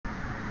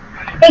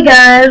Hey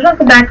guys,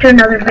 welcome back to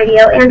another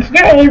video, and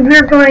today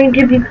we're going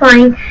to be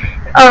playing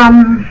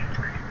Afton's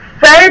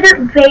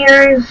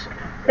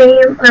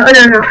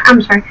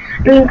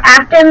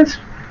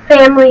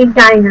Family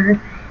Diner,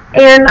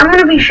 and I'm going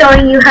to be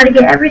showing you how to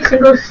get every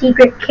single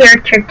secret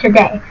character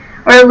today,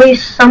 or at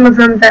least some of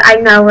them that I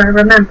know or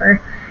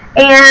remember.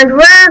 And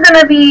we're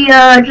going to be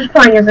just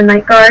playing as a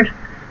night guard,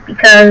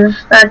 because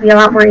that'd be a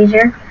lot more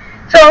easier.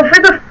 So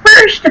for the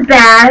first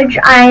badge,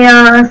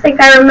 I think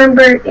I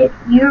remember it.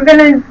 You're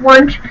gonna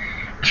want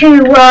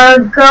to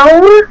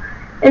go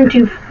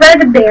into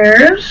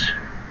Fredbear's,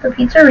 the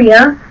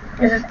pizzeria.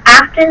 This is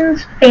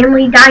Afton's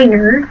Family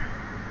Diner,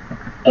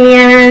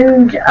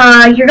 and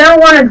you're gonna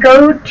want to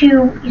go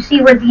to. You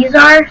see where these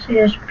are? So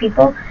there's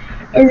people,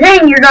 and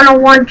then you're gonna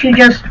want to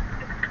just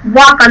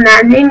walk on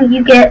that, and then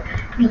you get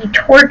the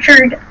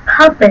tortured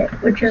puppet,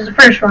 which is the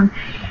first one.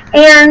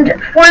 And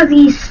for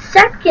the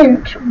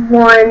second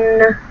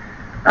one,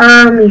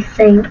 let me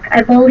think.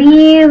 I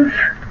believe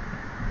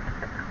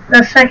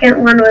the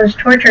second one was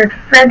Tortured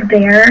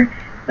Fredbear,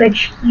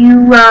 which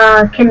you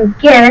can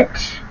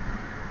get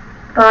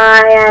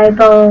by, I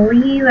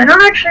believe, I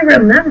don't actually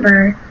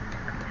remember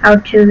how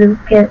to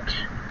get,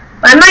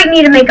 but I might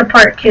need to make a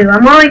part 2.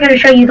 I'm only going to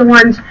show you the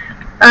ones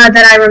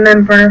that I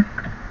remember.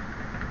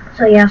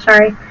 So yeah,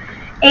 sorry.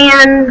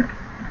 And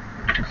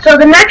so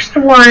the next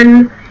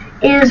one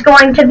is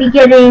going to be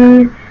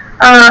getting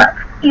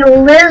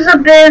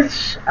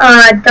Elizabeth's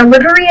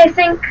delivery, I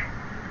think,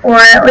 or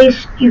at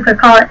least you could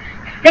call it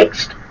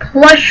Fixed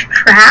Plush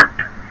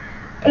Trap.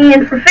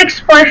 And for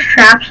Fixed Plush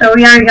Trap, so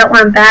we already got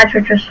one badge,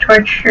 which was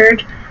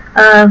Tortured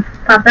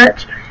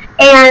Puppet.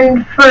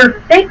 And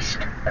for Fixed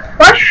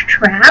Plush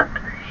Trap,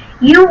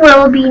 you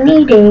will be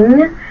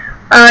needing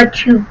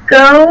to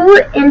go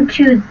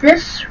into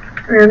this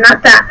room.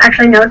 Not that,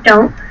 actually, no,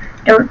 don't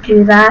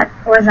do that,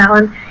 or that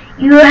one.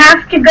 You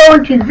have to go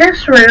into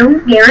this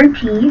room,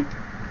 guarantee,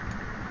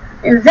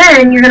 and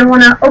then you're going to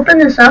want to open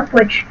this up,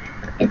 which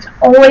it's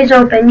always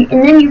open,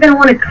 and then you're going to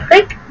want to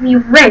click the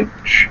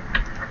wrench.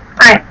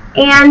 Alright,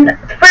 and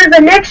for the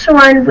next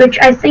one, which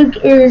I think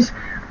is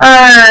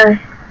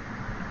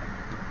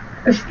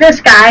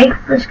this guy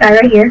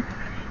right here,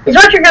 is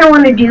what you're going to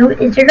want to do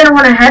is you're going to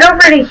want to head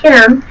over to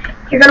him.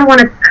 You're going to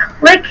want to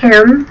click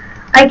him.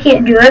 I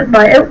can't do it,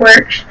 but it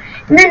works.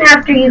 And then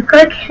after you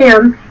click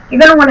him, you're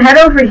going to want to head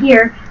over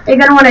here. You're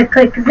going to want to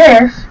click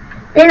this.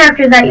 Then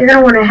after that, you're going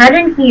to want to head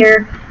in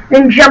here,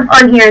 then jump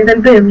on here, and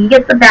then boom, you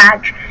get the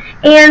badge.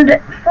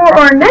 And for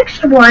our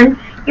next one,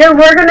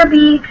 we're going to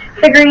be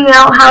figuring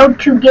out how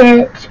to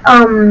get,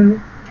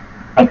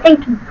 I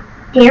think,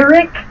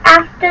 Derek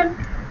Afton.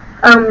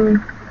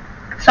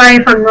 Sorry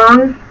if I'm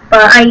wrong,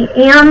 but I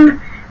am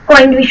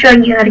going to be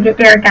showing you how to get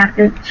Derek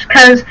Afton,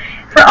 because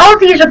for all of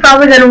these, you're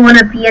probably going to want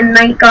to be a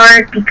night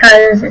guard,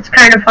 because it's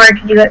kind of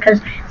hard to do it,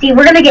 because, see,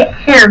 we're going to get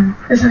him.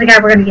 This is the guy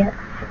we're going to get.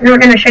 And then we're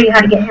going to show you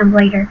how to get him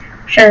later.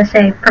 Should I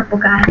say purple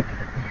guy.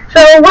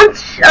 So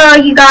once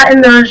you got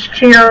in those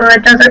two,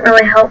 it doesn't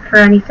really help for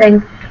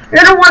anything.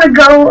 You're going to want to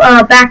go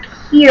back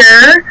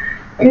here,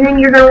 and then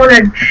you're going to want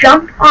to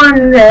jump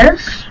on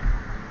this.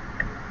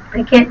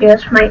 I can't do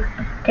this. Might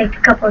take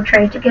a couple of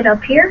tries to get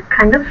up here.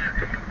 Kind of.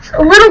 It's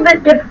a little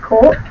bit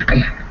difficult.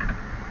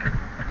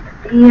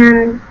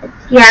 And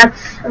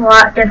it's a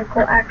lot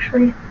difficult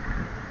actually.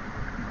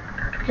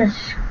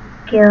 Just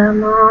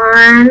come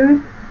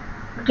on.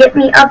 Get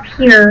me up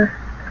here.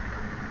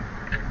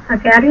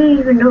 Okay, I don't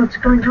even know what's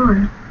going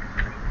on.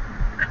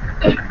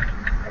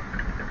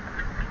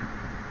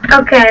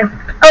 Okay.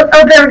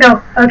 Oh, there we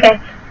go.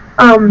 Okay.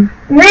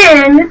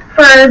 Then,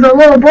 for the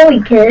little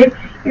bully kid,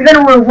 you're going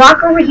to want to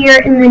walk over here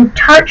and then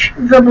touch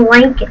the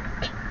blanket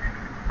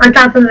on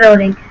top of the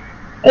building.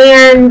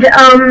 And,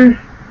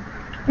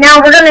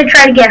 now we're going to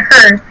try to get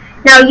her.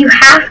 Now, you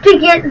have to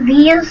get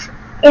these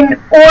in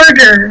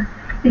order.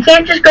 You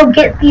can't just go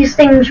get these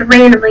things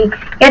randomly. You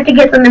have to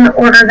get them in the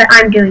order that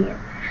I'm doing it.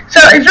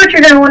 So, what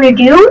you're going to want to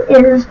do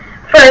is,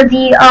 for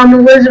the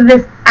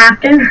Elizabeth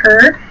Afton,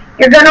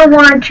 you're going to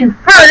want to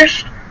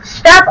first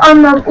step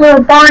on the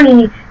little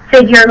Barney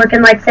figure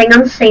looking like thing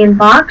on the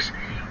sandbox.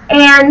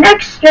 And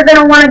next, you're going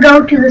to want to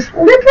go to this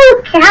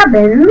little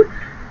cabin,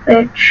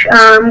 which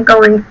I'm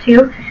going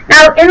to.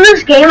 Now, in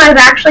this game, I've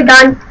actually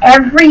gotten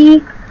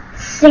every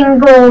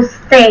single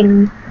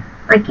thing,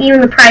 like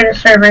even the private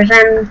servers,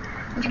 and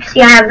as you can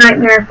see, I have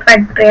Nightmare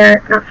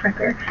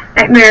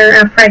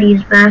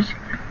Freddy's mask.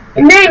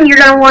 And then you're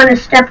going to want to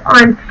step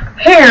on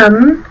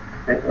him,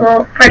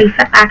 well, Freddy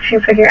action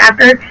figure,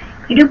 after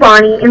you do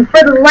Bonnie. And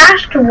for the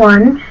last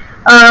one,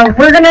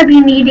 we're going to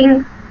be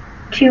needing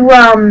to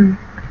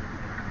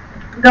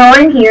go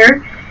in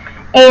here,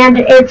 and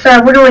it's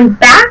we're going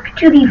back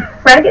to the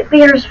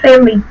Fredbear's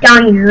Family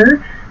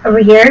Diner over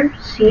here,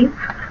 see?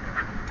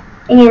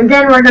 And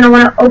then we're going to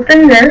want to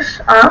open this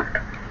up.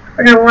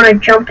 We're going to want to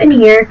jump in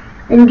here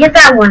and get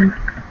that one.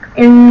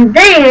 And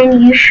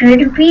then you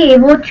should be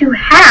able to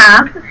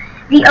have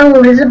the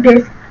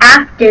Elizabeth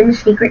Afton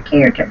secret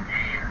character.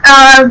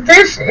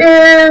 This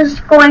is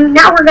going,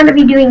 now we're going to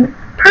be doing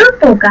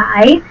Purple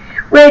Guy,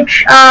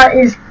 which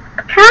is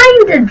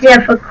kind of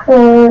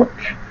difficult,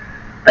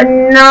 but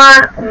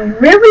not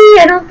really,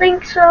 I don't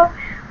think so.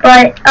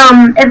 But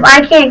if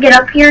I can't get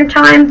up here in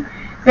time,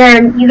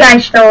 then you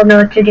guys still know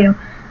what to do.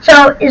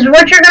 So is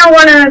what you're going to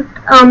want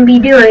to be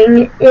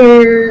doing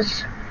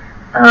is,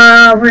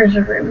 where's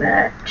the room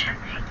at?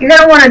 You're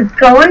going to want to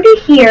go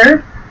into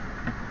here,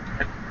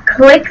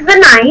 click the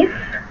knife,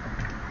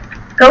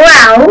 go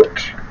out.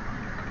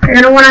 You're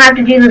going to want to have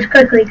to do this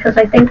quickly because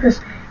I think this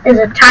is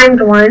a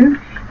timed one.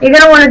 You're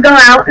going to want to go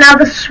out. Now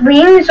the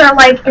swings are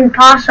like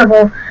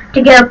impossible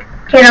to get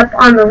up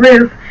on the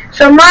roof.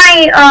 So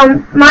my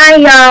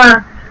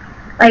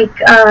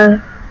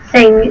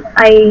thing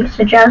I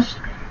suggest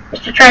is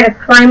to try to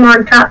climb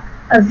on top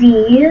of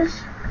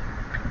these.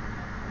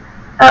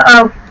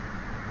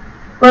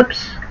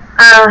 Whoops.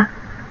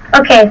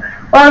 Okay.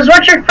 Well,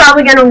 what you're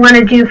probably going to want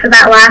to do for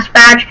that last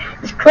badge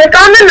is click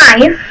on the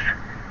knife.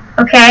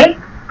 Okay.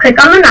 Click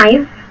on the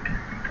knife.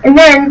 And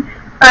then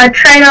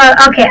try to...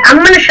 Okay, I'm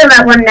going to show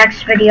that one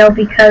next video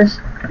because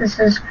this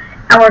is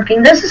not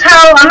working. This is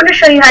how... I'm going to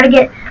show you how to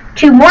get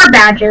 2 more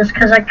badges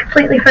because I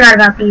completely forgot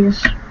about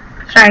these.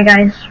 Sorry,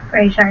 guys.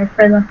 Very sorry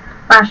for the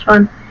last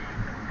one.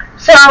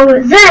 So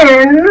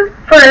then,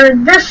 for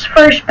this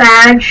first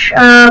badge,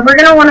 we're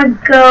going to want to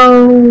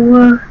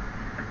go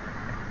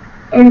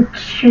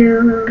into...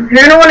 You're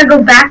going to want to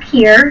go back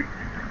here.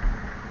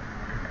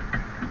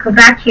 Go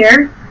back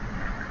here.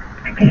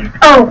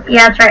 Oh,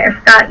 yeah, that's right. I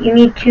forgot. You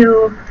need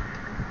to...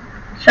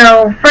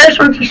 So, first,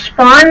 once you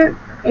spawn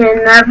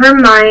in, never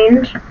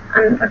mind.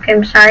 Okay,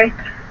 I'm sorry.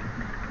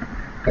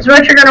 Is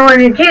what you're going to want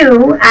to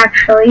do,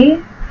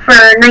 actually, for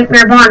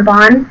Nightmare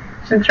Bonbon,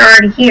 since we're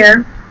already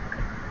here.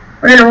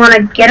 We're going to want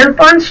to get up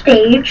on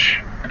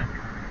stage,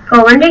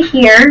 go into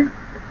here,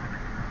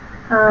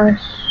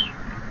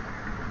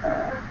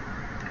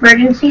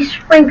 emergency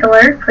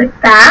sprinkler, click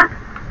that.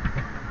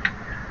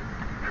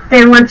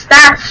 Then once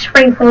that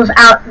sprinkles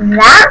out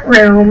that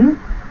room,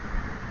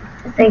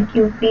 I think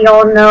we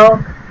all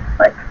know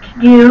what to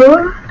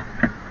do,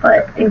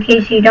 but in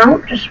case you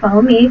don't, just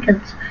follow me,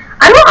 because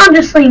I don't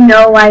honestly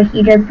know why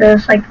he did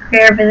this, like, the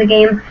creator of the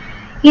game.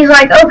 He's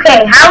like,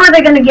 okay, how are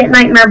they going to get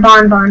Nightmare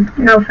Bonbon?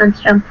 No offense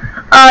to him.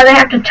 They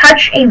have to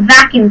touch a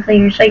vacuum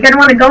cleaner. So you're going to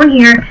want to go in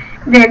here,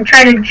 then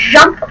try to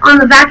jump on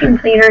the vacuum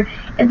cleaner.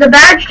 If the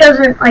badge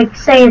doesn't, like,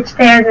 say it's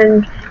there,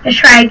 then just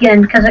try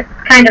again, because it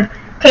kind of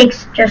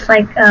takes just,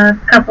 like, a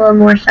couple of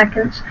more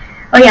seconds.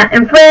 Oh, yeah,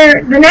 and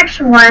for the next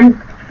one,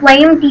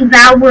 Flame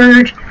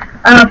Devoured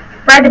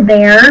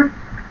Fredbear,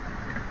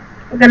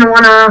 we're going to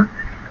want to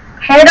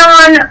head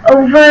on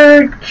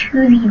over to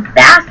the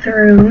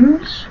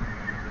bathrooms,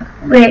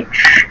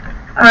 which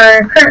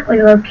are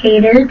currently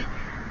located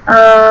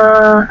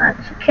at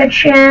the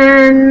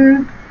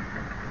kitchen.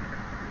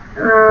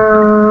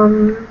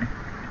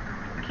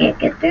 Can't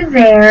get through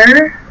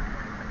there.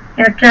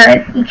 You have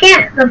to, you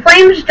can't, the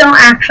flames don't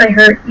actually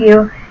hurt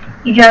you.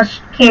 You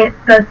just can't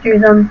go through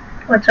them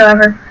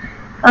whatsoever.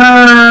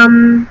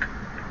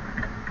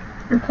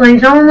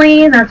 Employees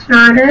only, that's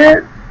not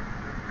it.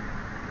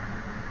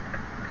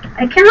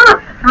 I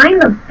cannot find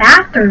the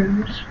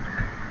bathrooms.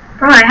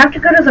 Bro, I have to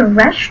go to the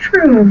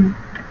restroom.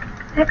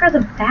 Where the heck are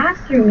the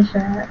bathrooms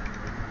at?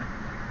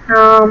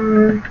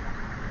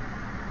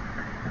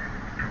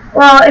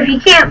 Well, if you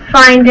can't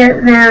find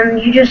it, then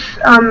you just,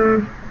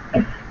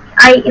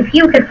 if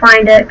you could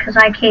find it, because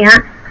I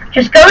can't,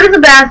 just go to the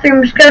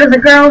bathrooms, go to the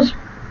girls'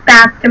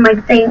 bathroom, I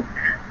think,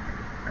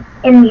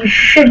 and you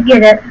should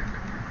get it.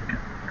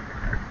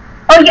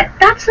 Oh yeah,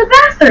 that's the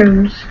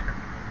bathrooms.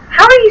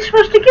 How are you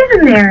supposed to get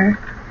in there?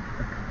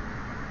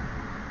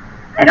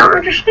 I don't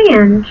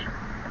understand.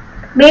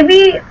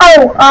 Maybe,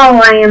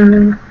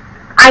 I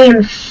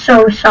am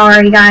so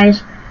sorry,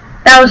 guys.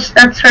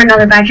 That's for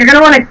another badge. You're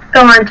gonna want to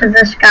go on to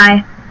this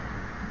guy,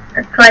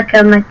 or click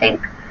him, I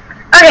think.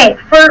 Okay,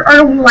 for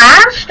our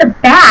last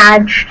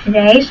badge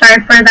today,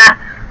 sorry for that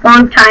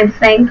long time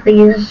thing,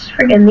 please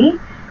forgive me,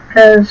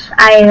 because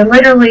I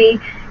literally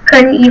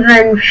couldn't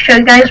even show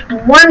you guys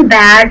one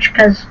badge,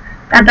 because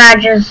that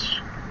badge is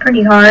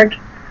pretty hard.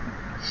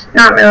 It's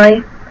not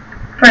really.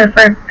 For the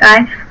first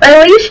guy, but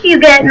at least you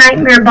get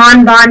Nightmare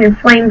Bonbon and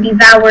Flame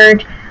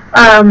Devoured,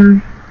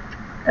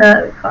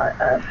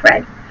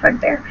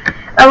 Fredbear.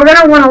 We're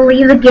gonna want to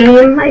leave the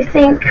game, I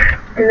think,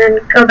 and then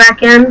go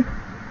back in.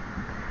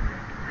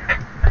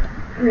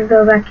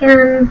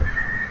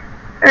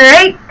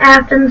 Alright,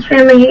 Afton's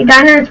Family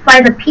Diner. It's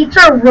by the Pizza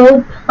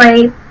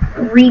Roleplay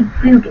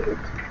Rebooted.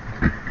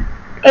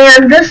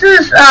 And this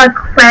is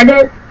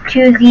credit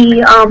to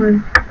the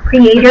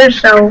creator,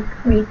 so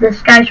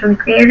this guy's from the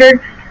creator.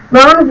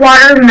 Lone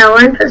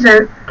Watermelon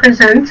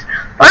presents.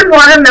 Lone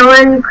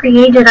Watermelon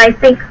created, I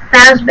think,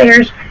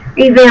 Fazbear's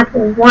Revamp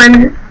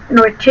 1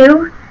 or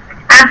 2,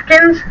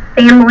 Afton's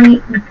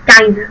Family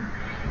Diner.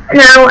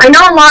 Now, I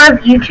know a lot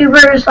of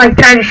YouTubers like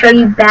try to show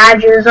you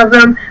badges of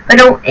them,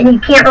 but and you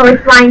can't really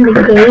find the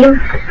game.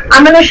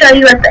 I'm gonna show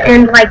you at the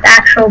end, like, the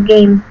actual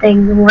game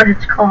thing, what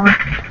it's called.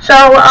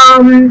 So,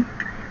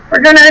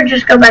 we're gonna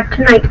just go back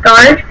to Night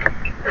Guard.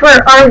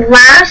 for our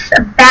last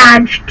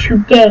badge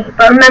today.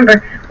 But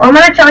remember, I'm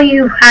going to tell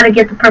you how to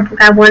get the purple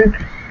guy one.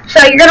 So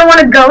you're going to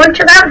want to go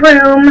into that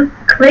room,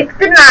 click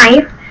the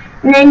knife,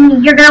 and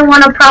then you're going to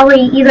want to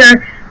probably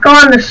either go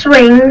on the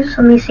swings.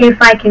 Let me see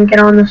if I can get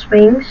on the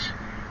swings,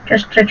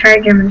 just to try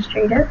to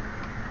demonstrate it.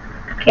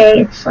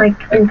 Okay, it's like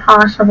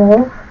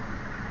impossible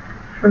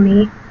for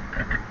me.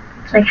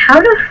 It's like,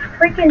 how the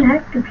freaking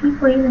heck do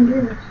people even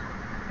do this?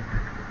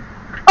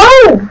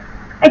 Oh!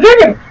 I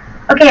did it!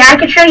 Okay, I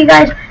can show you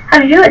guys how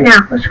to do it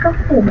now. Let's go.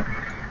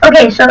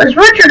 Okay, so is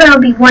what you're going to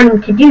be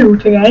wanting to do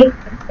today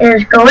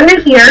is go into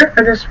here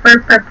for this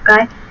first purple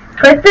guy,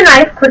 click the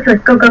knife, quick, go,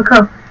 go,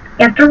 go.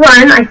 You have to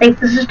run. I think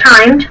this is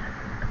timed.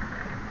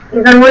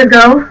 You're going to want to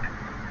go,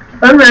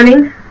 keep on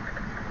running.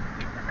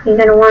 You're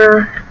going to want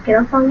to get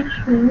up on the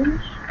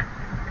swings.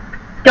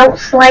 Don't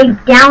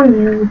slide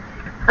down, you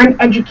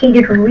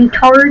uneducated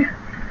retard.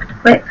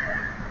 Quick.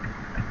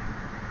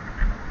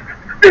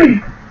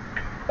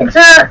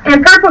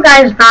 And purple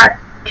guy is not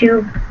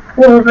too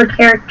cool of a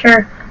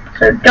character,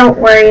 so don't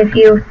worry if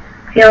you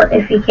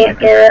can't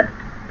get it.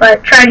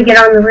 But try to get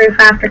on the roof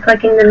after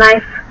clicking the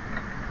knife.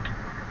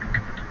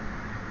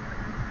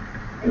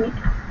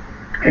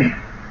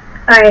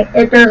 Alright,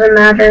 it doesn't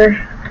matter,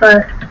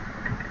 but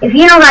if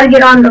you know how to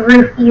get on the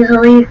roof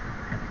easily.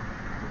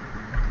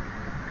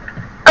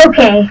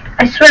 Okay,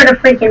 I swear to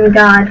freaking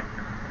God.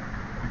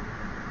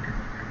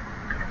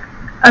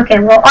 Okay,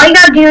 well, all you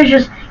gotta do is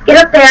just get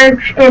up there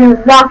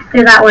and walk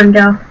through that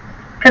window.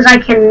 Because I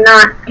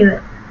cannot do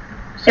it.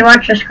 So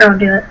watch this girl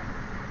do it.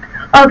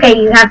 Okay,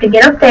 you have to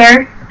get up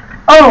there.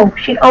 Oh,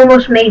 she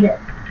almost made it.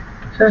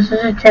 So this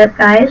is a tip,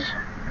 guys.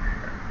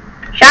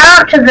 Shout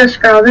out to this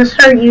girl. This is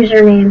her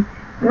username.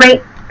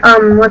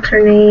 What's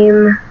her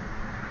name?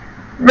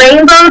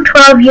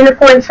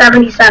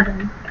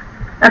 Rainbow12Unicorn77.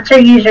 That's her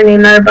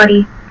username,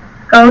 everybody.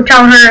 Go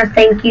tell her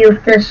thank you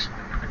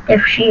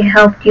if she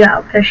helped you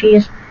out, because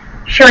she's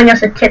showing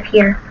us a tip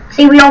here.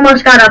 See, we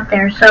almost got up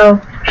there,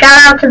 so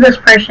shout out to this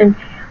person.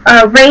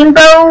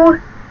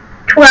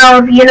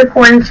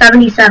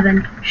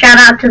 Rainbow12Unicorn77. Shout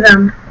out to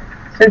them.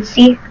 Since,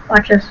 see,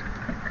 watch this.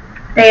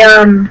 They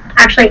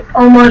actually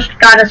almost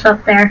got us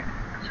up there.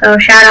 So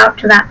shout out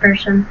to that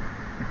person.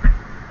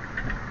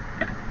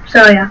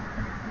 So yeah.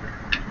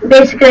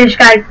 Basically just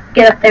gotta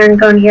get up there and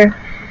go in here.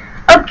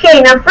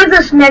 Okay, now for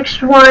this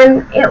next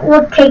one, it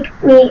will take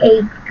me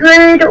a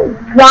good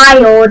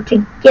while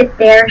to get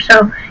there,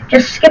 so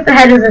just skip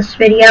ahead of this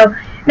video.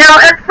 Now,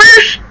 at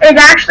first,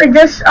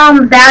 this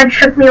badge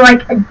took me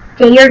like a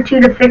day or two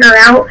to figure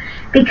out,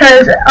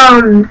 because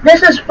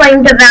this is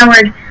Flame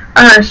Devoured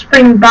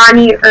Spring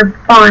Bonnie, or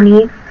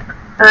Bonnie.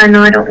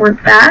 No, I don't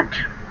want that.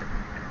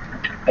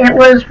 It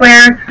was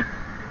where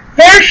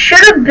there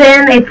should have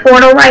been a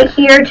portal right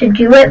here to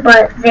do it,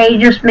 but they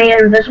just made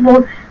it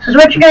invisible. So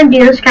what you're going to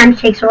do, this kind of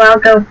takes a while,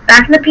 go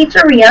back in the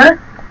pizzeria,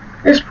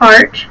 this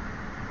part,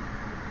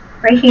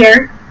 right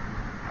here.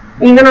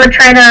 Then you're going to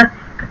try to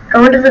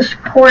go into this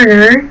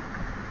corner.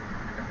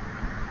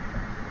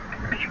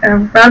 You're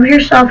going to rub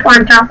yourself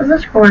on top of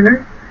this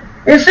corner.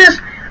 This is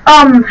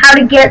how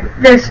to get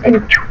this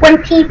in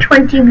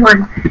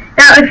 2021.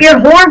 Now, if you're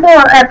horrible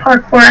at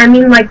parkour, I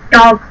mean like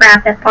dog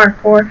crap at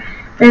parkour,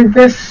 then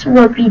this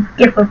will be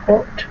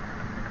difficult.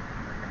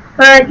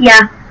 But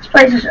yeah, this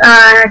place is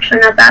actually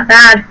not that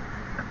bad.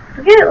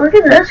 Look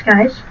at this,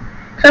 guys.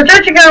 So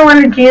what you're going to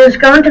want to do is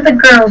go into the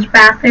girls'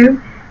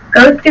 bathroom,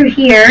 go through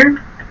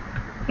here.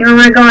 You're going to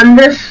want to go on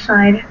this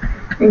side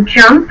and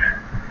jump.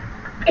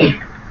 You're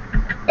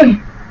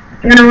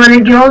going to want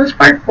to do all this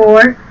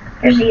parkour.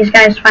 There's these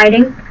guys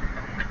fighting.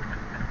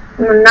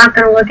 I'm not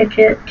going to look at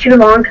it too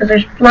long because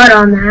there's blood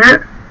on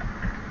that.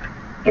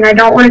 And I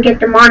don't want to get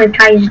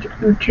demonetized,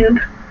 YouTube.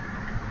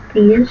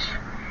 Please.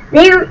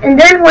 And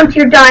then once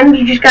you're done,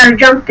 you just got to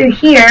jump through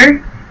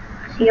here.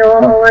 See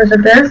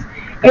Elizabeth.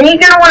 And you're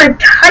going to want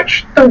to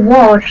touch the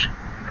wall. Just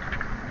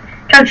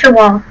touch the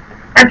wall.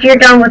 After you're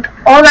done with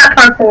all that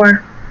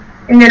parkour.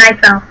 And then I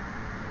fell.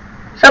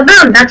 So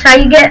boom, that's how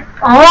you get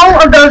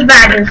all of those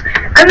badges.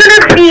 I'm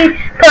going to be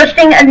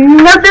posting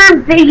another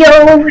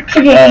video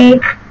today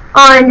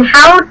on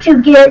how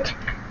to get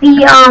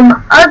the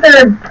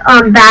other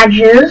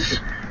badges.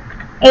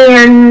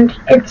 And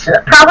it's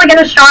probably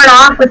going to start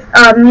off with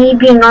me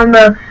being on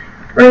the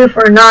roof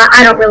or not.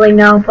 I don't really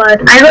know.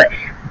 But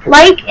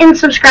like and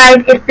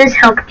subscribe if this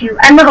helped you.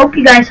 I hope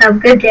you guys have a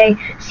good day.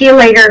 See you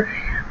later.